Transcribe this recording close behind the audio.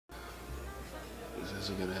this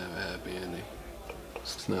is gonna have a happy ending.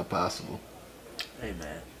 It's not possible. Hey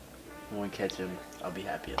man, when we catch him, I'll be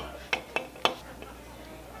happy enough.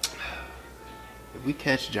 If we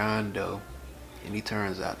catch John Doe and he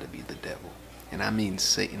turns out to be the devil, and I mean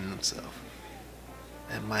Satan himself,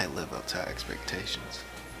 that might live up to our expectations.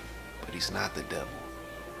 But he's not the devil.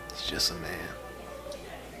 He's just a man.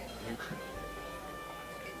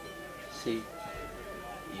 See,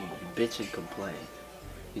 you bitch and complain.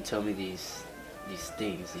 You tell me these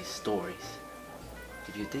things, these stories.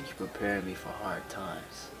 If you think you're preparing me for hard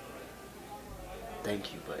times,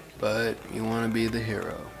 thank you, But you want to be the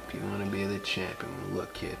hero. You want to be the champion.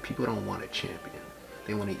 Look, kid, people don't want a champion.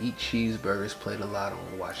 They want to eat cheeseburgers, play the lotto,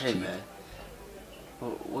 and watch hey TV. man,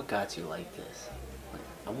 what got you like this?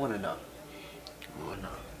 I want to know. I want to know.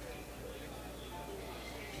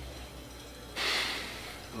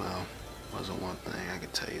 Well, wasn't one thing, I can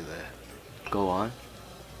tell you that. Go on.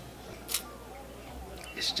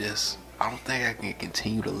 It's just, I don't think I can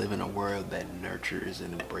continue to live in a world that nurtures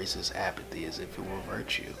and embraces apathy as if it were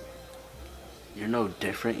virtue. You're no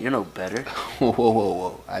different. You're no better. Whoa, whoa, whoa,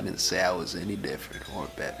 whoa. I didn't say I was any different or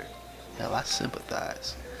better. Hell, I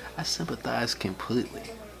sympathize. I sympathize completely.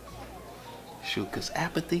 Shoot, because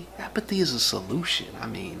apathy is a solution. I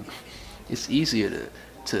mean, it's easier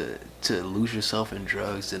to lose yourself in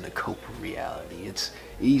drugs than to cope with reality. It's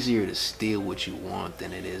easier to steal what you want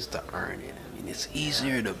than it is to earn it. I mean, it's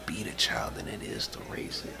easier to beat a child than it is to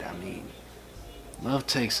raise it. I mean, love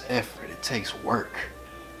takes effort. It takes work.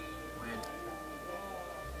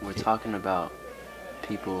 We're talking about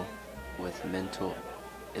people with mental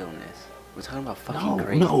illness. We're talking about fucking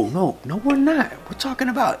crazy. No, we're not. We're talking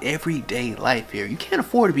about everyday life here. You can't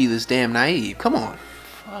afford to be this damn naive. Come on.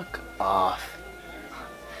 Fuck off.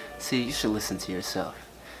 See, you should listen to yourself.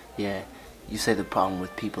 Yeah, you say the problem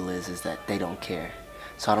with people is that they don't care.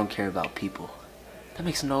 So I don't care about people. That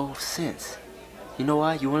makes no sense. You know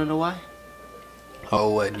why? You wanna know why?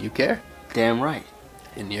 Oh, what? You care? Damn right.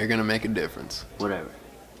 And you're gonna make a difference. Whatever.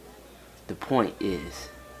 The point is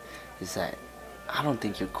that I don't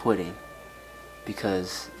think you're quitting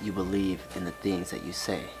because you believe in the things that you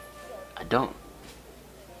say. I don't.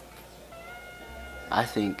 I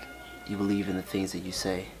think you believe in the things that you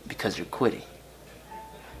say because you're quitting.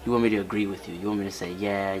 You want me to agree with you. You want me to say,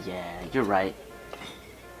 yeah, you're right.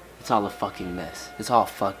 It's all a fucking mess. It's all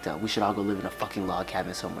fucked up. We should all go live in a fucking log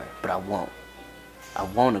cabin somewhere. But I won't. I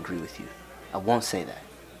won't agree with you. I won't say that.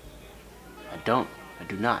 I don't. I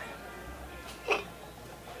do not.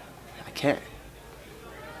 I can't.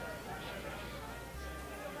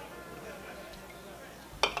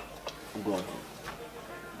 I'm going home.